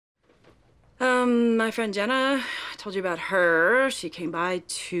My friend Jenna, I told you about her. She came by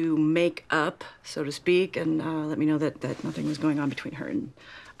to make up, so to speak, and let me know that nothing was going on between her and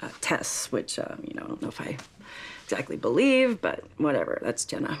Tess, which, I don't know if I exactly believe, but whatever, that's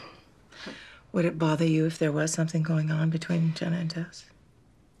Jenna. Would it bother you if there was something going on between Jenna and Tess?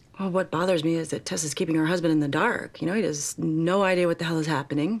 Well, what bothers me is that Tess is keeping her husband in the dark. He has no idea what the hell is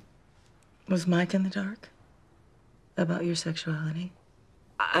happening. Was Mike in the dark about your sexuality?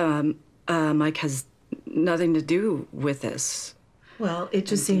 Mike has nothing to do with this. Well, it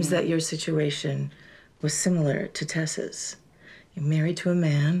just seems that your situation was similar to Tess's. You're married to a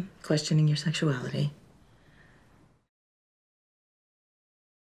man, questioning your sexuality.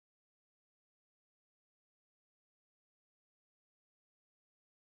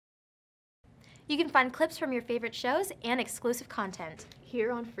 You can find clips from your favorite shows and exclusive content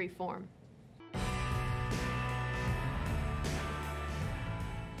here on Freeform.